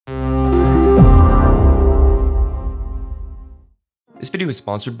This video is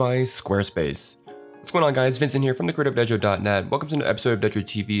sponsored by Squarespace. What's going on, guys? Vincent here from thecreativedojo.net. Welcome to another episode of Dojo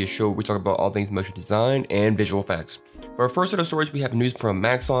TV, a show where we talk about all things motion design and visual effects. For our first set of stories, we have news from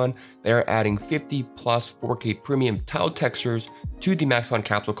Maxon. They are adding 50 plus 4K premium tile textures to the Maxon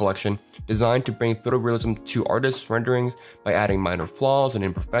Capsule Collection, designed to bring photorealism to artists' renderings by adding minor flaws and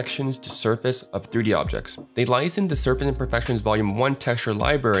imperfections to surface of 3D objects. They licensed the Surface Imperfections Volume 1 texture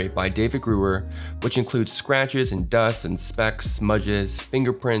library by David Gruer, which includes scratches and dust and specks, smudges,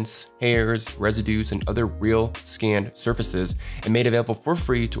 fingerprints, hairs, residues, and other real scanned surfaces, and made available for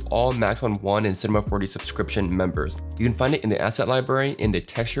free to all Maxon 1 and Cinema 4D subscription members. You can find it in the asset library in the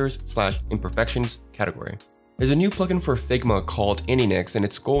textures/imperfections category. There's a new plugin for Figma called Anynix, and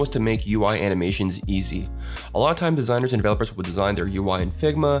its goal is to make UI animations easy. A lot of times designers and developers will design their UI in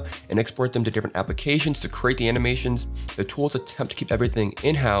Figma and export them to different applications to create the animations. The tools attempt to keep everything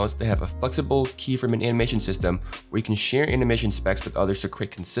in-house. They have a flexible keyframe and animation system where you can share animation specs with others to create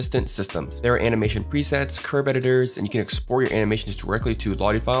consistent systems. There are animation presets, curve editors, and you can export your animations directly to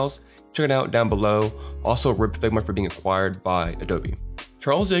Lottie files. Check it out down below. Also, RIP Figma for being acquired by Adobe.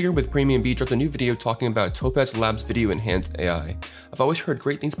 Charles Yeager with Premium Beat dropped a new video talking about Topaz Labs Video Enhanced AI. I've always heard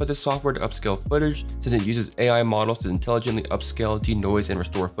great things about this software to upscale footage, since it uses AI models to intelligently upscale, denoise, and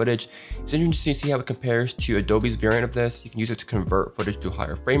restore footage. It's interesting to see how it compares to Adobe's variant of this. You can use it to convert footage to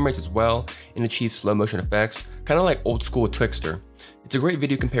higher frame rates as well and achieve slow motion effects, kind of like old school Twixtor. It's a great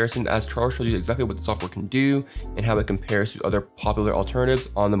video comparison as Charles shows you exactly what the software can do and how it compares to other popular alternatives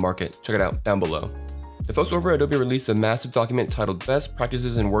on the market. Check it out down below. The folks over at Adobe released a massive document titled Best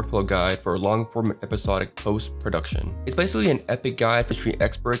Practices and Workflow Guide for Long-Form Episodic Post-Production. It's basically an epic guide for street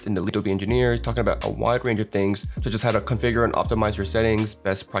experts and the lead Adobe engineers, talking about a wide range of things, such as how to configure and optimize your settings,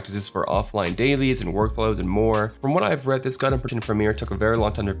 best practices for offline dailies and workflows, and more. From what I've read, this guide in Premiere took a very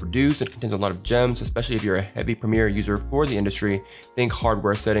long time to produce and contains a lot of gems, especially if you're a heavy Premiere user for the industry. Think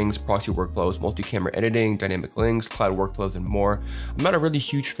hardware settings, proxy workflows, multi-camera editing, dynamic links, cloud workflows, and more. I'm not a really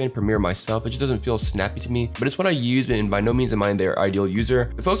huge fan of Premiere myself. It just doesn't feel snappy to me, but it's what I use, and by no means am I their ideal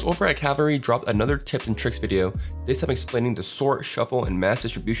user. The folks over at Cavalry dropped another tips and tricks video, this time explaining the sort, shuffle, and mass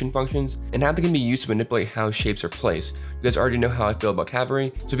distribution functions and how they can be used to manipulate how shapes are placed. You guys already know how I feel about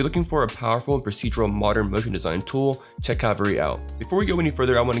Cavalry, so if you're looking for a powerful and procedural modern motion design tool, check Cavalry out. Before we go any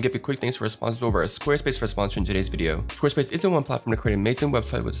further, I want to give a quick thanks to our sponsors over at Squarespace for sponsoring today's video. Squarespace isn't one platform to create an amazing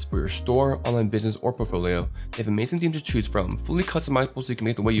website, whether it's for your store, online business, or portfolio. They have amazing themes to choose from, fully customizable so you can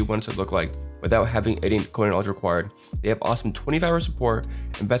make the way you want it to look like without having any coding knowledge required. They have awesome 24-hour support,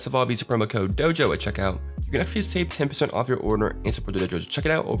 and best of all, use the promo code DOJO at checkout. You can actually save 10% off your order and support the Dojo. So check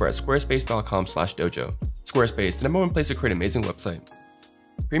it out over at squarespace.com/dojo. Squarespace, the #1 place to create an amazing website.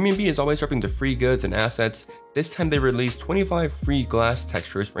 Premium Beat is always dropping the free goods and assets. This time they released 25 free glass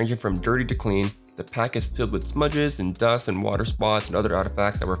textures ranging from dirty to clean. The pack is filled with smudges and dust and water spots and other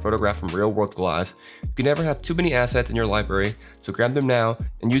artifacts that were photographed from real-world glass. You can never have too many assets in your library, so grab them now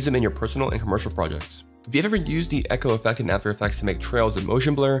and use them in your personal and commercial projects. If you've ever used the echo effect in After Effects to make trails and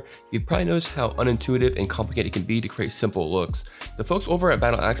motion blur, you've probably noticed how unintuitive and complicated it can be to create simple looks. The folks over at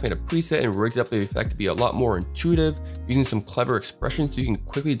Battle Axe made a preset and rigged up the effect to be a lot more intuitive, using some clever expressions so you can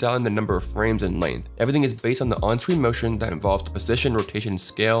quickly dial in the number of frames and length. Everything is based on the on-screen motion that involves the position, rotation,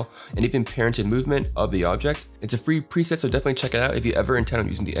 scale, and even parented movement of the object. It's a free preset, so definitely check it out if you ever intend on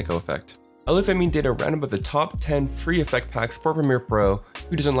using the echo effect. Elephant did a roundup of the top 10 free effect packs for Premiere Pro.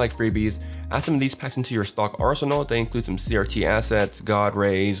 Who doesn't like freebies? Add some of these packs into your stock arsenal. They include some CRT assets, God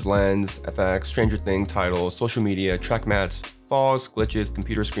rays, lens, FX, Stranger Things titles, social media, track mats, falls, glitches,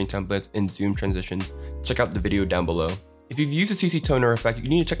 computer screen templates, and zoom transitions. Check out the video down below. If you've used the CC Toner effect, you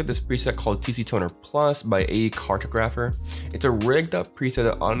need to check out this preset called CC Toner Plus by AE Cartographer. It's a rigged up preset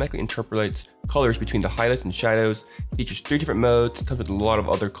that automatically interpolates colors between the highlights and shadows, features 3 different modes, comes with a lot of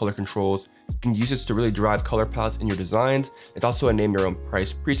other color controls. You can use this to really drive color palettes in your designs. It's also a name your own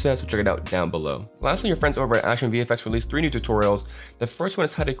price preset, so check it out down below. Lastly, your friends over at Action VFX released 3 new tutorials. The first one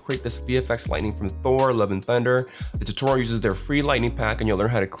is how to create this VFX lightning from Thor, Love and Thunder. The tutorial uses their free lightning pack, and you'll learn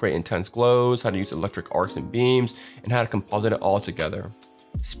how to create intense glows, how to use electric arcs and beams, and how to composite it all together.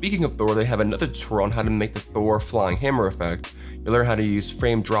 Speaking of Thor, they have another tutorial on how to make the Thor flying hammer effect. You'll learn how to use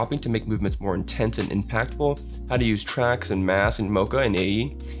frame dropping to make movements more intense and impactful, how to use tracks and masks in Mocha and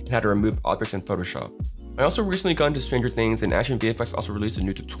AE, and how to remove objects in Photoshop. I also recently got into Stranger Things, and Action VFX also released a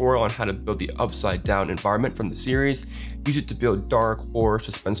new tutorial on how to build the upside down environment from the series. Use it to build dark, horror,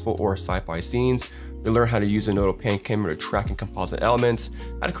 suspenseful, or sci-fi scenes. You'll learn how to use a nodal pan camera to track and composite elements,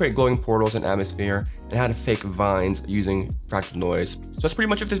 how to create glowing portals and atmosphere, and how to fake vines using fractal noise. So that's pretty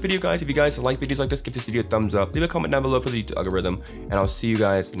much it for this video, guys. If you guys like videos like this, give this video a thumbs up, leave a comment down below for the YouTube algorithm, and I'll see you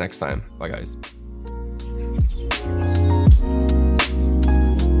guys next time. Bye, guys.